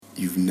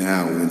You've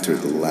now entered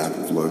the lap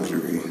of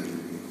luxury.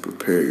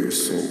 Prepare your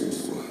soul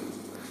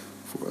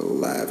for a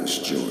lavish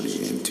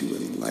journey into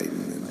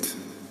enlightenment.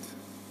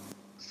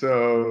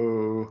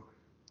 So,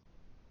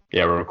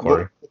 Yeah, we're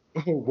recording.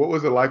 what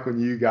was it like when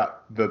you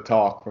got the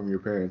talk from your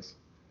parents?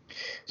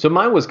 So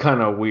mine was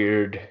kind of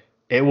weird.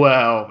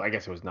 I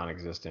guess it was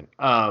non-existent.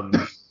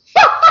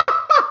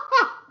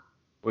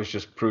 Which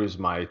just proves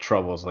my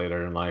troubles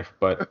later in life.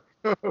 But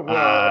Hold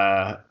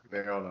on.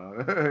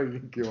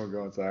 Keep on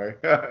going. Sorry.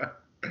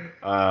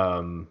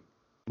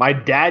 My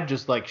dad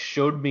just like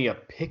showed me a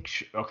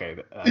picture. Okay.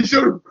 He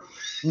showed.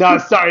 No,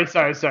 sorry.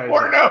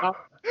 Or no.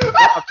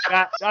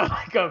 Not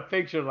like a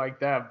picture like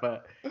that,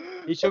 but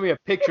he showed me a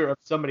picture of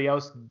somebody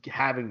else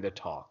having the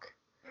talk.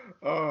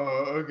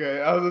 Oh,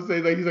 okay. I was gonna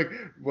say, like, he's like,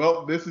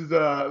 well, this is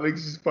like, he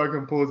just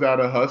fucking pulls out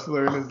a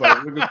Hustler and is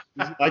like, look at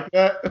just like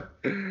that.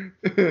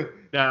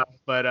 No,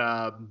 but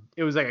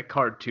it was like a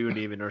cartoon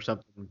even or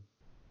something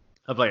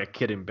of like a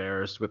kid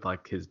embarrassed with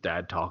like his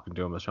dad talking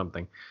to him or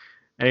something,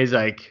 and he's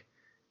like,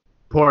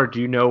 "Poor,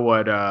 do you know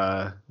what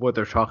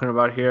they're talking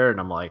about here?" And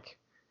I'm like,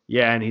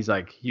 "Yeah," and he's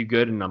like, "You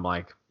good?" And I'm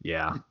like,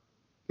 "Yeah."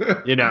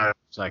 You know,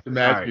 it's like,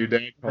 imagine your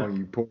dad calling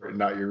you Port,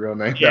 not your real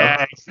name.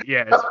 Yeah.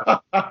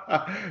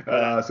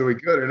 So we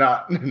good or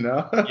not?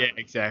 No. Yeah,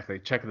 exactly.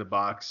 Check the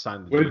box.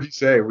 Sign the. What did you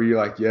say? Were you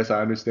like, yes,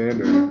 I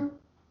understand? Or...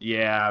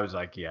 Yeah, I was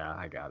like, yeah,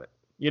 I got it.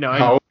 You know,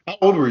 how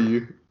old were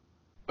you?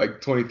 Like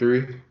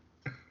 23?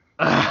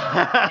 No,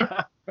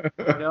 I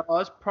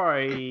was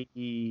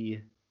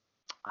probably.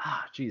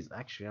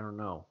 Actually, I don't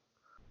know.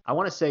 I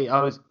want to say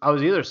I was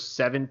either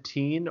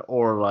 17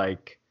 or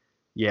like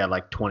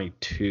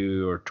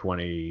 22 or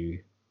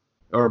 20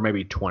 or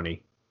maybe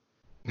 20.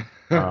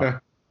 Because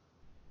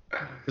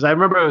I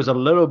remember it was a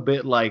little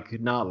bit like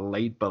not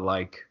late, but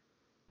like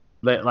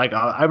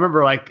I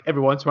remember like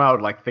every once in a while I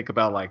would like think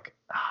about like,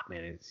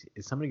 man,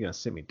 is somebody gonna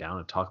sit me down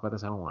and talk about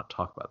this? I don't want to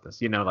talk about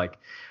this, you know, like.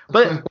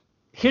 But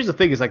here's the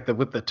thing: is like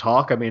with the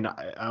talk. I mean,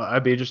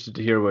 I'd be interested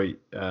to hear what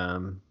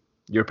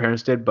your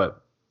parents did,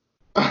 but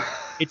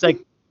it's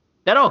like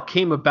that all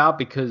came about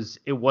because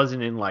it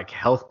wasn't in like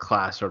health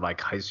class or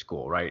like high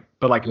school, right?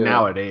 But like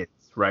now it is,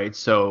 right?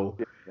 So.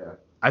 Yeah.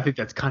 I think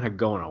that's kind of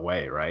going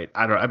away, right?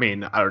 I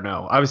don't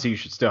know. Obviously, you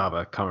should still have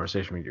a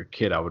conversation with your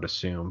kid, I would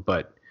assume,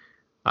 but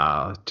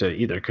to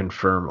either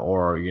confirm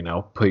or, you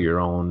know, put your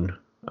own,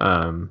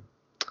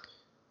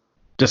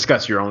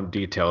 discuss your own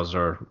details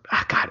or,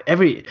 God,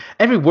 every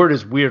word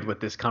is weird with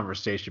this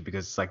conversation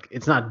because it's like,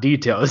 it's not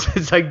details.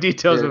 It's like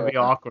details would be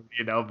awkward,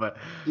 you know, but.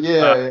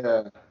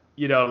 Yeah.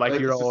 You know, like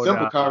your it's own. a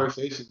simple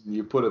conversation.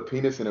 You put a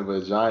penis in a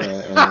vagina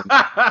and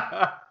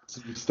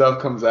some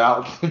stuff comes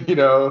out, you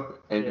know,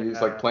 and you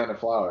just like plant a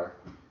flower.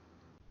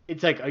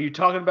 It's like, are you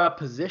talking about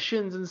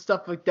positions and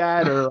stuff like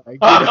that, or like?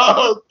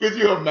 Could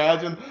you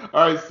imagine?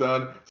 All right,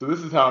 son. So this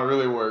is how it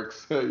really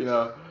works. You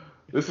know,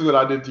 this is what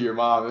I did to your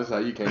mom. This is how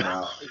you came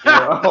out. You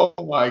know?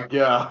 Oh my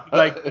god.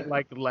 Like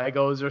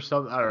Legos or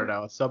something. I don't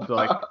know. Something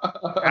like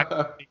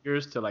action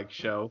figures to like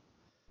show.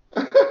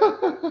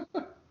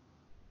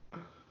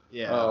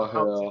 Yeah. Oh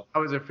hell.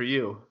 How was it for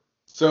you?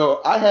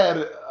 So I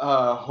had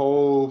a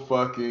whole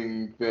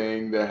fucking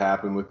thing that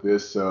happened with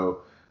this.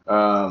 So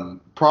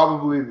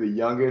probably the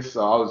youngest.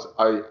 So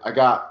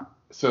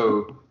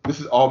so this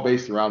is all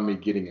based around me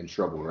getting in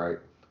trouble, right?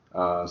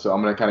 So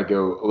I'm gonna kind of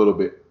go a little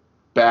bit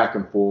back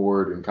and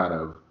forward and kind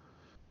of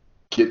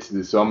get to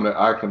this. So I'm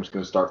just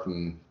gonna start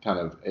from kind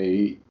of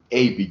a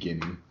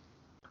beginning.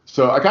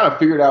 So I kind of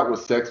figured out what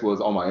sex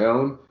was on my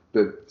own.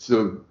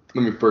 So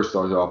let me first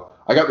start off.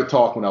 I got the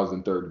talk when I was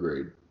in 3rd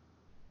grade.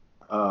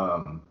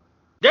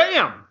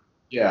 Damn.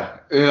 Yeah,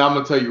 and I'm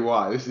gonna tell you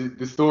why.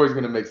 This story's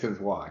gonna make sense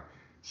why.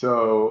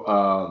 So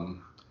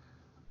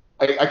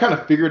I kind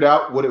of figured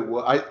out what it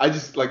was. I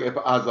just like if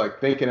I was like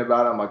thinking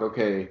about it, I'm like,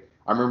 okay.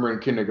 I remember in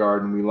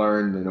kindergarten we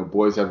learned, you know,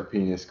 boys have a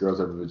penis, girls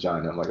have a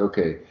vagina. I'm like,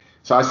 okay.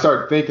 So I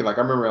started thinking, like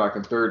I remember like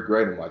in 3rd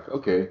grade, I'm like,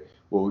 okay,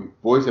 well,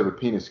 boys have a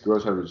penis,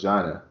 girls have a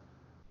vagina.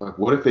 Like,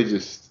 what if they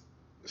just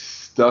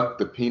stuck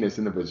the penis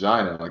in the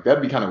vagina? Like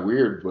that'd be kind of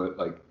weird, but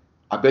like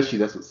I bet you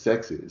that's what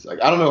sex is.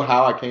 Like I don't know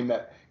how I came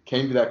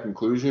to that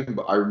conclusion,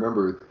 but I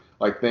remember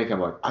like thinking,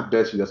 like, I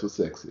bet you that's what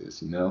sex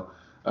is, you know?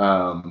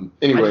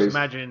 Anyways.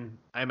 I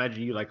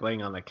imagine you like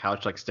laying on the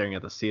couch, like staring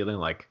at the ceiling,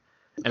 like,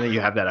 and then you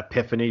have that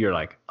epiphany. You're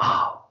like,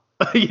 oh,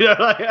 you know,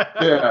 like.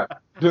 Yeah.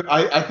 Dude,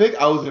 I think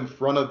I was in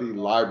front of the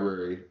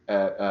library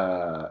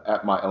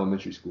at my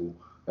elementary school.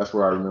 That's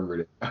where I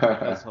remembered it.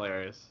 That's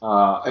hilarious.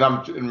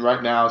 And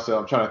right now, so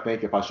I'm trying to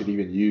think if I should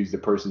even use the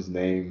person's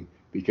name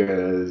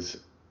because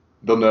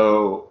they'll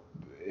know.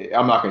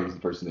 I'm not going to use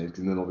the person's name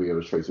because then they'll be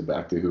able to trace it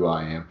back to who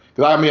I am.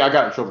 Because I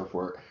got in trouble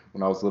for it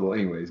when I was little,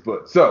 anyways.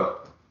 But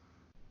so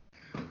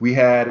we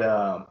had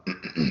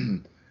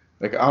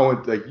like I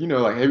went like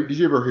hey, did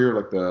you ever hear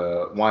like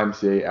the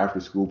YMCA after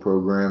school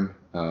program?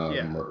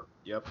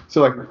 Yep.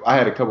 So like I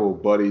had a couple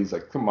of buddies,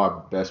 like some of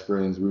my best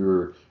friends.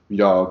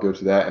 We'd all go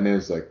to that, and then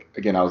it's like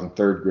again I was in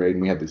 3rd grade,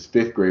 and we had this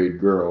 5th grade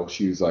girl.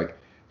 She was like,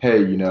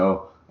 hey,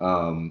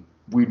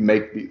 we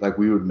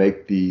would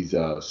make these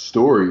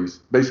stories,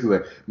 basically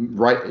like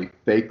write a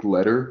fake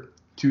letter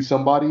to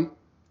somebody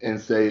and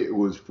say it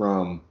was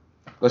from,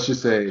 let's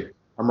just say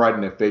I'm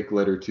writing a fake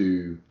letter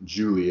to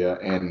Julia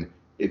and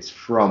it's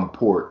from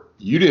Port.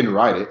 You didn't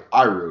write it,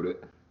 I wrote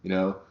it, you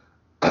know.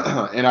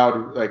 And I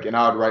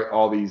would write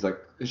all these like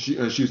she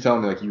was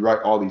telling me like you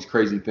write all these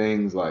crazy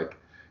things like,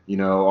 you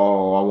know,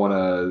 oh I want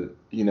to,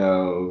 you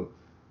know,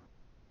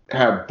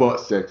 have butt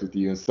sex with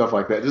you and stuff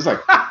like that. Just like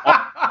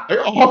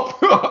off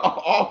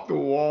the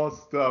wall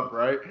stuff,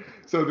 right?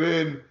 So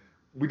then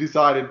we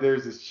decided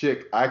there's this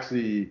chick. I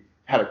actually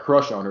had a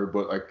crush on her,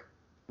 but like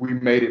we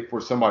made it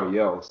for somebody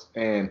else,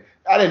 and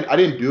I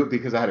didn't do it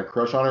because I had a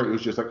crush on her. It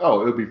was just like,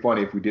 oh, it would be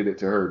funny if we did it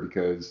to her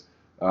because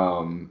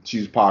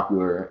she's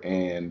popular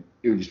and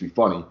it would just be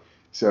funny.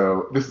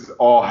 So this is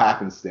all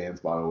happenstance,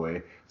 by the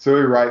way. So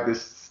we write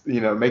this,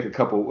 you know, make a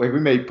couple. Like we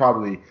made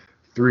probably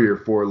 3 or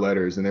 4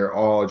 letters, and they're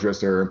all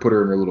addressed to her and put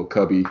her in her little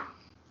cubby.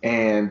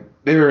 And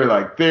they're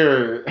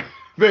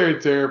very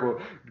terrible.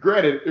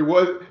 Granted, it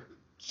was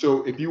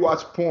so if you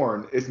watch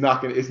porn, it's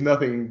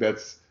nothing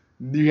that's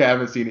you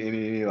haven't seen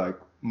any like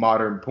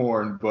modern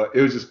porn, but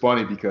it was just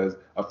funny because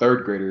a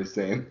third grader is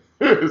saying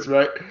this,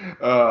 right?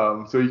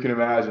 So you can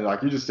imagine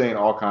like you're just saying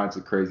all kinds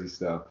of crazy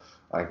stuff.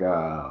 Like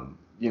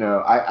you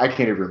know, I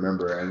can't even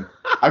remember, and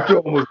I feel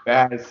almost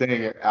bad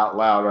saying it out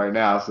loud right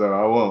now, so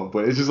I won't.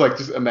 But it's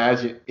just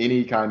imagine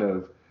any kind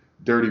of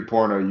dirty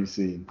porno you've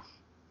seen.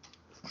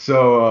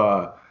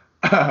 So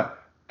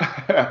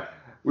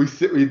we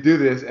do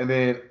this, and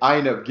then I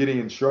end up getting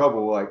in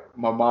trouble. Like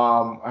my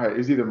mom, it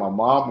was either my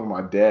mom or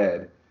my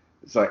dad.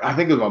 It's like I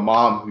think it was my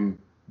mom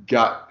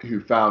who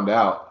found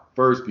out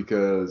first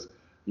because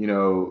you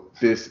know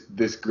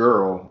this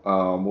girl,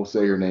 we'll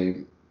say her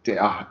name.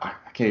 I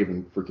can't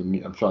even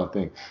freaking. I'm trying to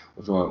think.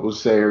 We'll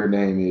say her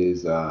name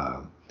is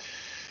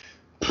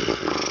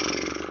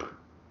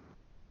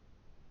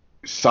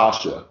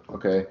Sasha.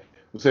 Okay,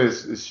 we'll say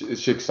this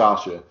chick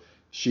Sasha.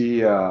 She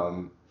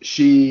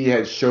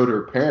had showed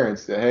her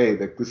parents that hey,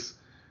 that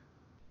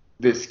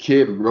this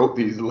kid wrote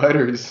these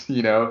letters,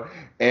 you know,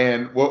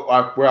 and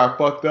where I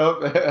fucked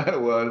up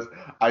was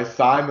I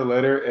signed the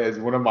letter as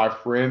one of my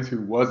friends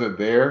who wasn't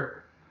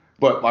there,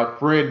 but my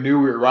friend knew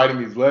we were writing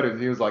these letters,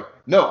 and he was like,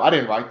 "No, I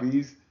didn't write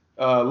these.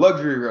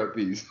 Luxury wrote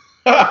these,"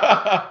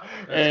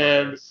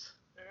 and Nice.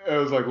 it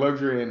was like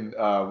Luxury and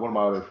one of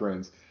my other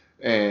friends,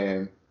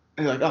 and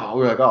we're like,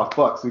 oh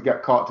fuck, so we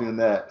got caught doing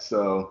that,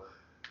 so.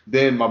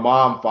 Then my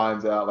mom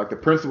finds out, like the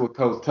principal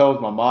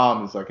tells my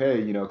mom, it's like,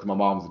 hey, you know, because my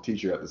mom's a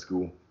teacher at the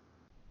school.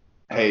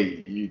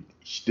 Hey,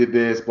 she did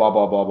this, blah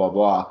blah blah blah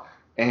blah,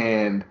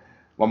 and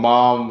my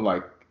mom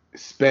like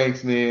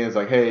spanks me and is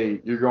like,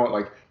 hey, you're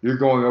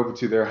going over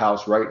to their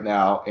house right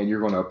now and you're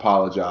going to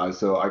apologize.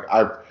 So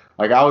I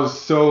was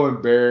so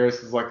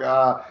embarrassed. It's like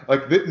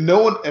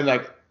no one and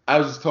like I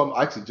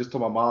actually just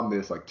told my mom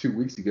this like 2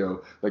 weeks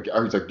ago. Like I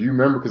was like, do you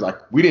remember? Because like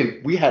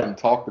we hadn't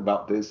talked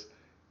about this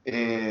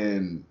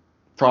in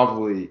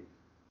probably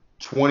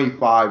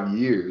 25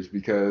 years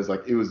because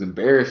like it was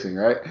embarrassing,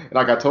 right? And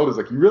like I told us,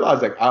 like you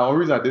realize like the only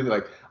reason I did it,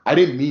 like I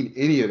didn't mean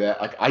any of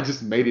that. Like I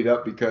just made it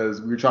up because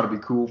we were trying to be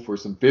cool for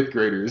some fifth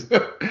graders,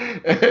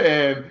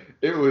 and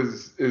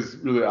it's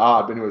really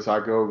odd. But anyway, so I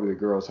go over to the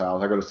girl's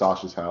house. I go to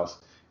Sasha's house,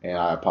 and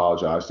I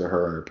apologize to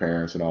her and her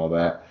parents and all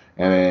that.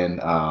 And then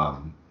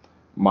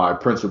my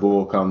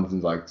principal comes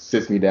and like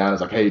sits me down. And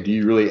is like, hey, do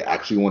you really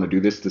actually want to do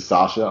this to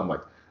Sasha? I'm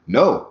like,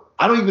 no.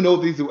 I don't even know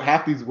what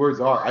half these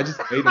words are. I just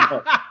made them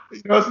up.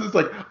 You know, so it's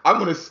like I'm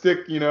gonna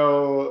stick, you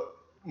know,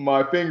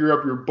 my finger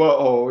up your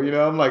butthole. You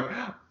know, I'm like,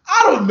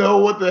 I don't know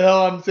what the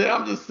hell I'm saying.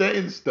 I'm just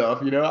saying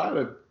stuff. You know, I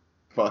haven't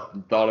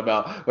fucking thought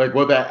about like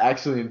what that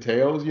actually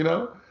entails. You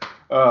know,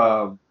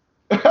 um,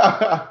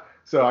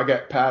 so I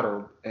got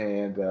paddled,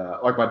 and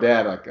like my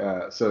dad, like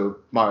so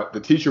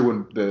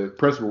the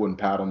principal wouldn't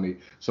paddle me.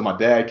 So my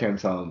dad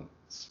comes home,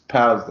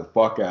 paddles the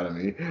fuck out of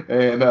me,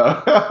 and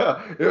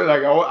it was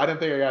like I didn't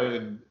think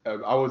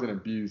I wasn't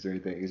abused or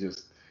anything. It's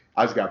just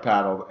I just got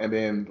paddled, and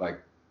then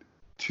like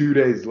 2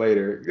 days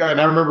later,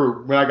 and I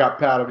remember when I got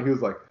paddled, he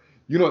was like,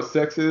 "You know what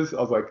sex is?"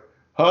 I was like,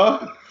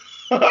 "Huh?"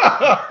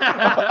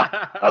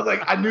 I was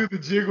like, I knew the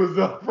jig was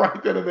up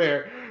right then and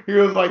there. He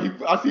was like,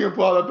 I see him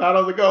pull out the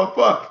paddle. I was like, oh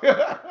fuck.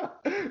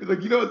 He's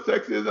like, you know what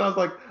sex is? And I was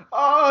like,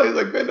 oh. He's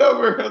like, bend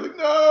over. I was like,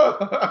 no.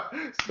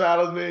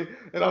 Paddles me,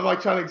 and I'm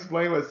like trying to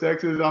explain what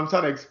sex is. And I'm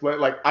trying to explain,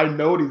 like, I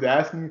know what he's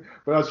asking,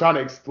 but I was trying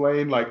to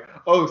explain, like,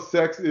 oh,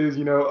 sex is,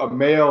 you know, a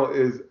male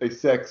is a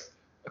sex,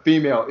 a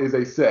female is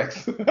a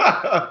sex.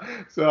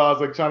 So I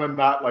was like trying to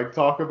not like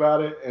talk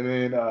about it, and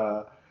then.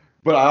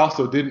 But I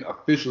also didn't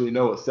officially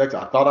know what sex.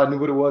 I thought I knew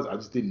what it was. I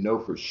just didn't know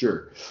for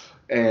sure.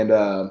 And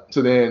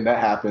so then that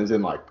happens,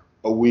 and like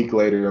a week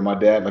later,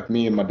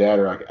 me and my dad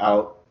are like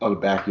out on the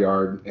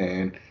backyard,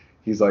 and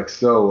he's like,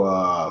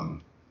 "So,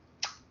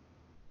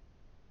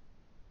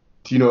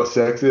 do you know what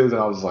sex is?"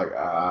 And I was like,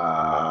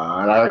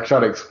 And I try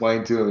to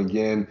explain to him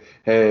again,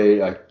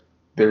 "Hey, like,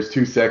 there's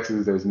two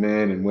sexes. There's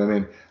men and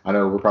women. I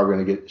know we're probably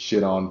gonna get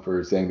shit on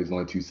for saying there's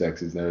only two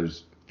sexes. And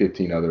there's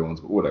 15 other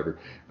ones, but whatever.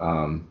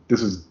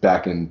 This was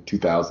back in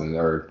 2000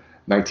 or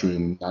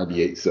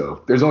 1998,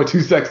 so there's only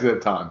two sexes at a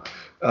time.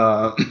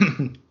 Uh,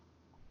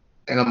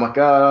 And I'm like,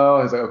 oh,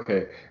 he's like, okay.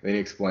 And then he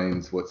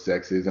explains what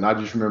sex is. And I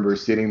just remember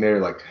sitting there,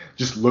 like,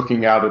 just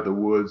looking out at the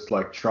woods,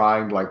 like,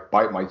 trying to, like,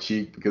 bite my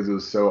cheek because it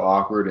was so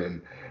awkward.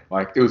 And,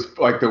 like, it was,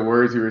 like, the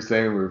words he was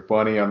saying were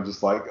funny. I'm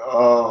just like,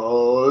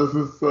 oh, this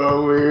is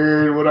so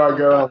weird. What do I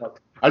go?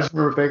 Like, I just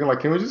remember thinking, like,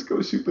 can we just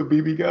go shoot the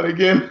BB gun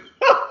again?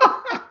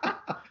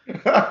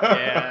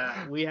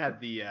 Yeah, we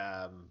had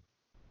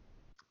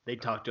they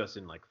talked to us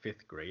in, like,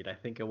 5th grade, I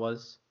think it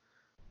was.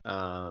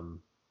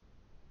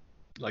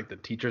 Like, the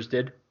teachers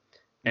did.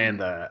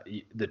 And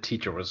the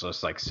teacher was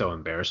just like so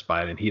embarrassed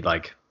by it, and he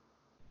likes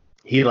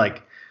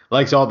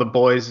all the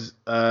boys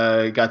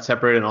got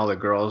separated and all the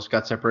girls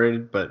got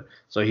separated, but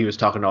so he was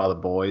talking to all the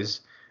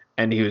boys,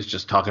 and he was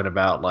just talking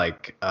about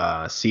like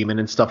semen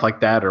and stuff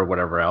like that or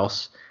whatever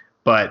else.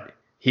 But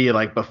he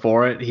like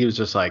before it, he was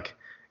just like,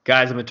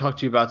 guys, I'm gonna talk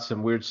to you about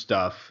some weird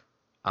stuff.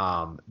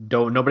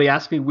 Nobody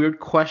ask me weird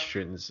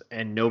questions,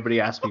 and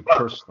nobody ask me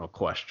personal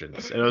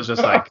questions. And it was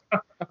just like,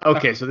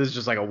 okay, so this is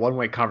just like a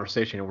one-way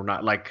conversation, and we're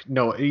not like,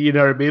 no, you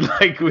know what I mean?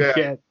 Like we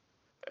can't.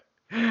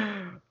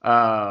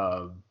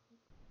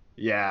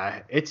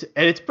 Yeah, it's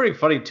pretty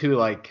funny too,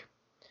 like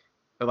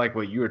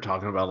what you were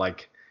talking about,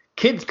 like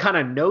kids kind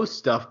of know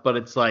stuff, but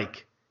it's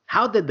like,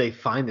 how did they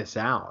find this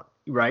out,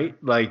 right?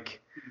 Like,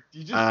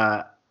 you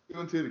just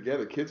doing two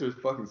together. Kids are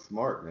fucking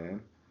smart, man.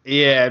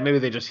 Yeah, maybe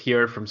they just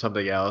hear it from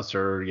something else,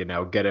 or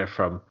get it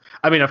from.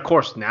 I mean, of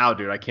course, now,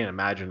 dude, I can't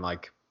imagine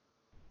like,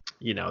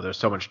 there's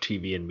so much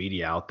TV and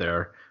media out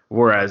there.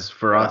 Whereas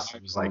for us,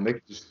 it was like they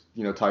could just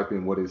type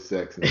in what is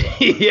sex. And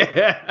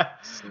yeah,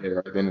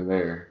 right then and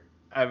there.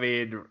 I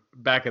mean,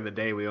 back in the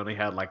day, we only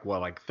had like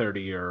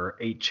 30 or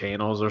 8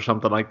 channels or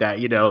something like that.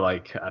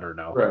 Like I don't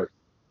know. Right.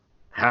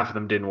 Half of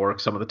them didn't work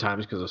some of the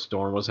times because a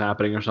storm was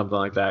happening or something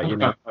like that.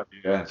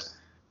 Yes.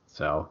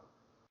 So.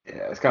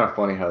 Yeah, it's kind of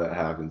funny how that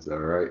happens, though,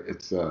 right?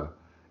 It's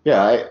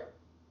yeah,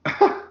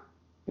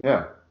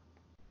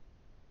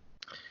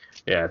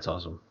 it's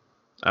awesome.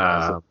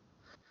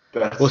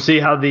 We'll see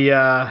how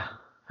the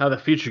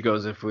future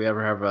goes if we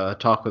ever have a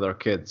talk with our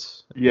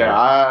kids. Yeah,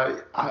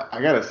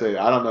 I gotta say,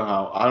 I don't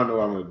know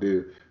what I'm gonna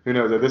do. Who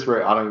knows? At this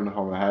rate, I don't even know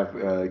how I'm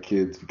gonna have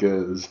kids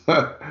because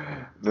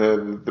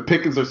the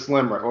pickings are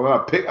slim, right?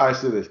 Well, I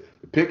say this: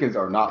 the pickings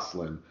are not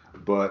slim,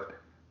 but.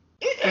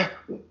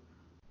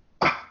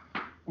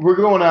 We're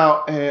going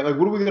out and like,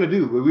 what are we gonna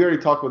do? We already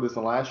talked about this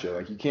in the last show.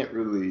 Like, you can't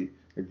really,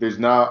 like, there's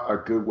not a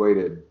good way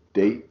to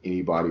date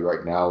anybody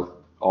right now with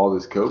all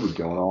this COVID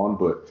going on.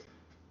 But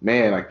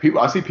man, like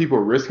I see people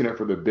risking it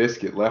for the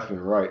biscuit left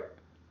and right.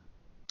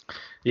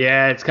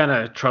 Yeah, it's kind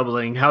of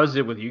troubling. How is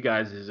it with you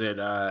guys? Is it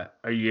are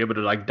you able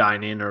to like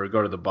dine in or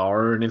go to the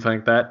bar or anything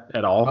like that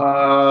at all?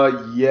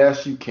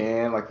 Yes, you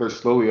can. Like, they're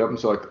slowly up, and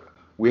so like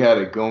we had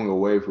it going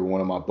away for one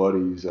of my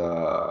buddies.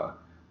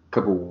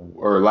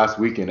 Last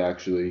weekend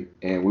actually,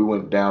 and we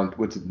went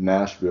to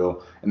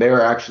Nashville, and they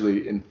were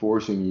actually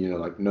enforcing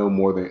like no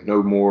more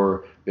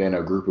than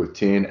a group of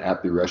 10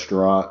 at the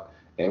restaurant,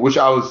 and which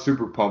I was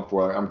super pumped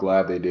for. Like, I'm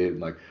glad they did.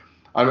 Like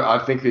I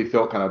think they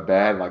felt kind of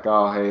bad, like,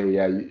 oh hey,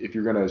 yeah, if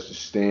you're gonna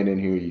just stand in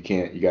here, you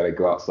gotta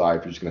go outside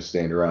if you're just gonna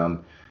stand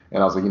around.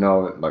 And I was like,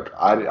 like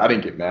I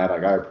didn't get mad,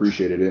 like I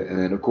appreciated it. And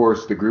then of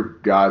course the group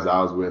of guys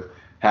I was with,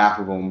 half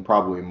of them,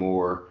 probably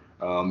more.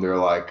 They're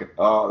like,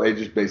 oh, they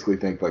just basically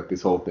think like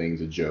this whole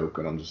thing's a joke,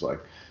 and I'm just like,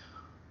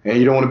 and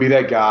you don't want to be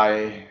that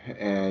guy,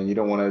 and you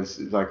don't want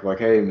to like,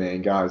 hey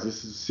man, guys,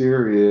 this is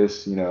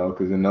serious,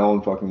 because then no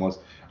one fucking wants.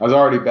 I was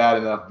already bad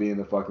enough being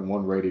the fucking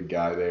 1-rated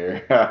guy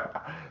there,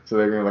 so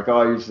they're gonna be like,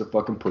 oh, you're just a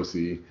fucking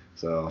pussy.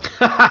 So,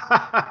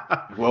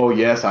 well,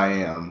 yes, I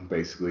am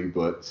basically,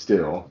 but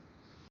still.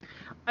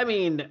 I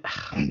mean,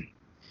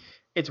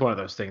 it's one of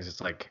those things.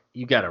 It's like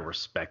you gotta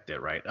respect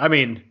it, right? I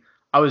mean.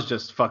 I was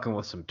just fucking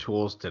with some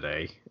tools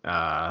today,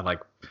 trying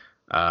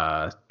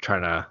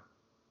to.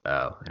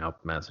 I hope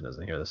Madison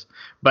doesn't hear this,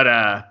 but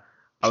I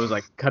was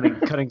like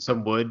cutting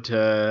some wood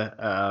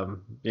to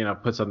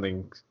put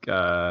something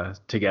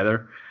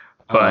together,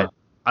 but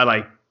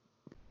I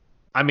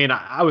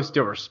was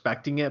still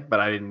respecting it,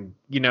 but I didn't,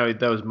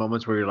 those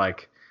moments where you're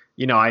like,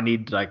 I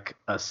need like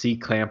a C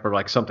clamp or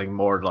like something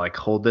more to like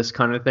hold this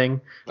kind of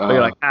thing, but you're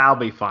like, I'll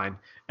be fine,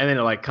 and then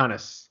it like kind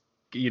of.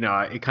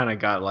 It kind of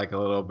got like a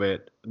little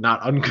bit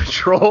not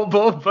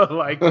uncontrollable, but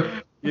like,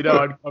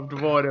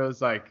 uncomfortable. And it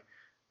was like,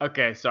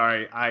 okay,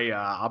 sorry,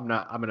 I'm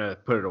gonna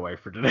put it away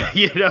for today.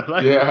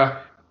 Yeah.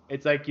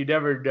 It's like you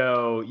never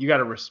know. You got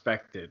to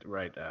respect it,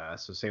 right?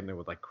 So same thing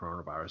with like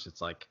coronavirus.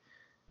 It's like,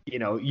 you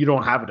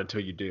don't have it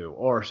until you do,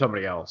 or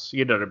somebody else.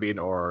 You know what I mean?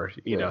 Or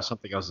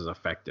something else is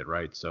affected,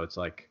 right? So it's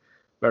like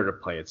better to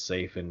play it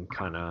safe and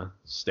kind of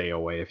stay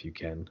away if you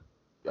can.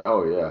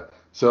 Oh yeah.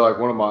 So like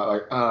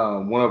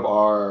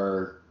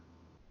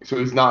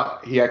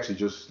he actually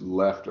just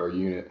left our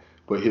unit,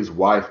 but his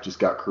wife just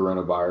got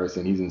coronavirus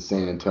and he's in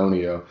San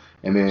Antonio.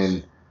 And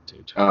then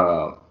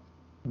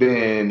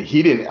then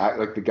he didn't act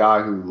like the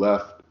guy who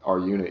left our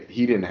unit.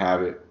 He didn't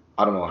have it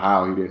I don't know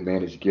how he didn't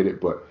manage to get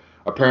it, but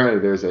apparently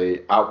there's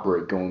a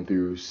outbreak going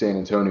through San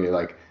Antonio.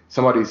 Like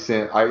somebody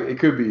sent, it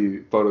could be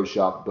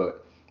Photoshop,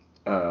 but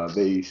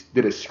they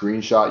did a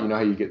screenshot. You know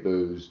how you get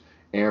those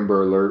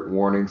Amber Alert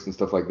warnings and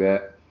stuff like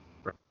that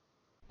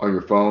on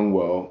your phone?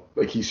 Well,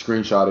 like he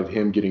screenshotted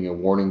him getting a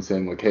warning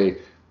saying like, hey,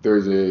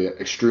 there's a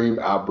extreme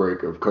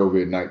outbreak of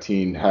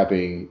COVID-19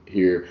 happening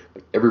here.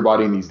 Like,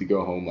 everybody needs to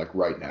go home like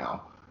right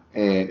now.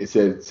 And it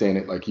said saying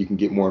it like you can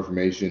get more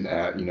information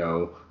at,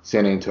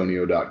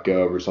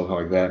 sanantonio.gov or something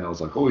like that. And I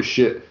was like, holy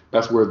shit,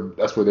 that's where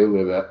they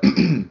live at.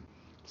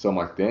 So I'm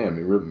like, damn,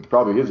 it really,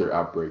 probably is their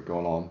outbreak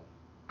going on.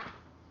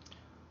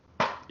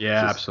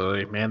 Yeah,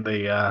 absolutely, man.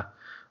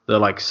 The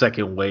like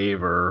second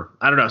wave, or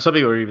I don't know. Some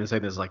people are even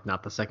saying this is like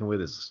not the second wave,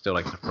 it's still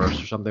like the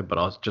first or something. But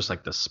also just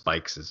like the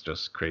spikes is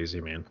just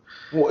crazy, man.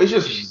 Well, it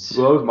just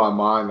blows my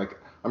mind. Like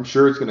I'm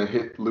sure it's gonna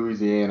hit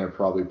Louisiana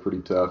probably pretty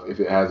tough if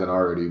it hasn't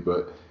already.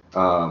 But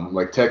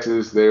like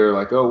Texas, they're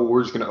like, oh,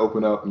 we're just gonna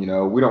open up.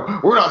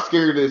 We're not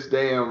scared of this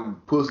damn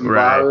pussy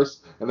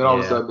virus. And then all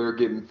of a sudden they're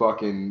getting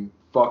fucking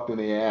fucked in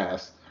the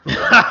ass.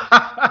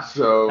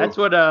 So that's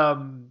what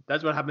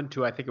happened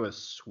to, I think it was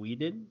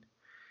Sweden.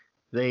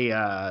 They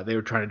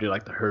were trying to do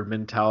like the herd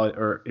mentality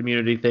or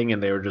immunity thing,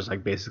 and they were just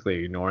like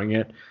basically ignoring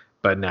it.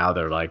 But now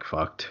they're like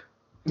fucked.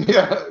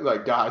 Yeah,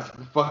 like guys,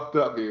 fucked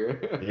up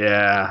here.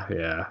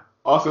 Yeah.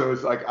 Also,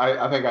 it's like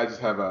I think I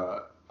just have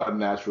a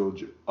unnatural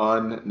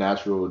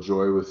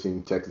joy with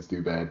seeing Texas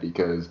do bad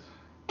because,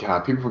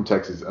 God, people from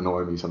Texas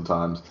annoy me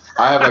sometimes.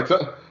 I have like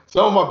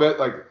some of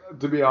my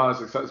to be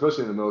honest,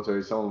 especially in the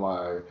military, some of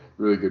my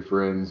really good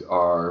friends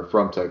are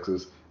from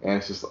Texas, and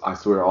it's just, I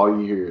swear, all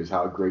you hear is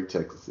how great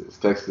Texas is.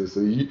 Texas, so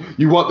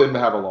you want them to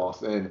have a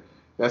loss, and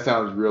that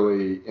sounds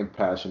really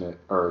impassionate,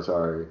 or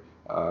sorry,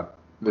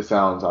 this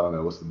sounds, I don't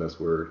know, what's the best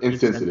word?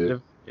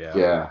 Insensitive.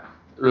 Yeah,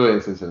 really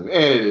insensitive, and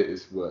it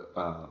is, but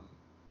I'm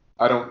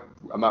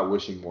not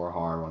wishing more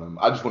harm on them.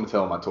 I just want to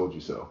tell them I told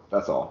you so.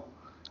 That's all.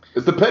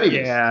 It's the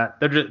pettiness. Yeah,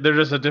 they're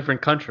just a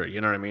different country.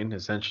 You know what I mean?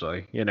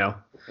 Essentially, Yeah.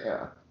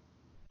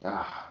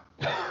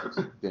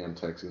 Damn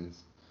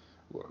Texans.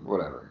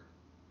 Whatever.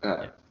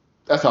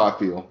 That's how I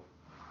feel.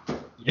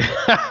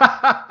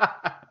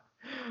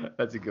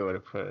 That's a good way to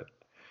put it.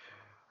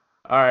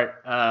 All right.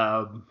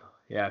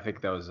 Yeah, I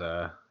think that was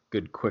a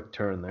good quick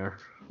turn there.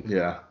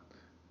 Yeah.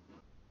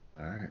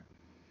 All right.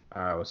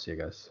 We'll see you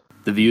guys.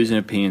 The views and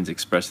opinions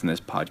expressed in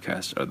this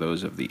podcast are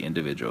those of the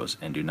individuals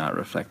and do not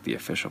reflect the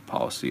official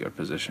policy or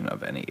position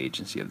of any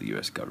agency of the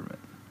U.S. government.